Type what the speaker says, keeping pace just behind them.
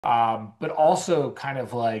but also kind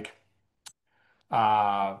of like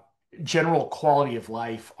uh, general quality of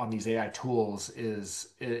life on these AI tools is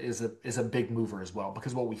a big mover as well.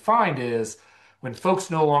 Because what we find is when folks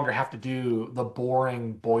no longer have to do the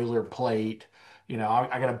boring boilerplate,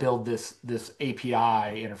 I got to build this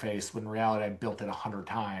API interface when in reality I built it 100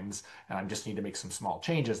 times and I just need to make some small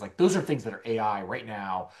changes. Like those are things that are AI right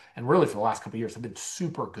now, and really for the last couple of years have been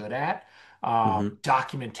super good at Hmm.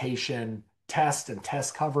 documentation, test and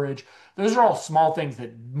test coverage. Those are all small things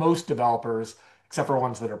that most developers, except for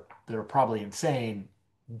ones that are probably insane,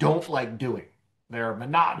 don't like doing. They're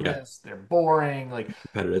Yeah, monotonous, they're boring. Like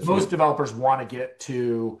competitive. most Yep. developers want to get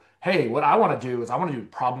to, hey, what I want to do is I want to do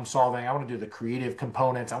problem solving, I want to do the creative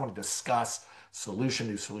components, I want to discuss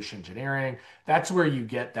do solution engineering. That's where you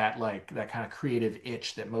get that like that kind of creative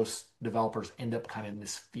itch that most developers end up kind of in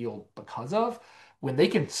this field because of. When they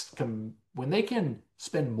can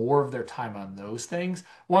spend more of their time on those things,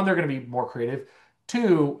 one, they're going to be more creative.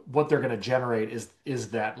 Two, what they're going to generate is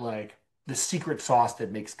that like the secret sauce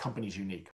that makes companies unique.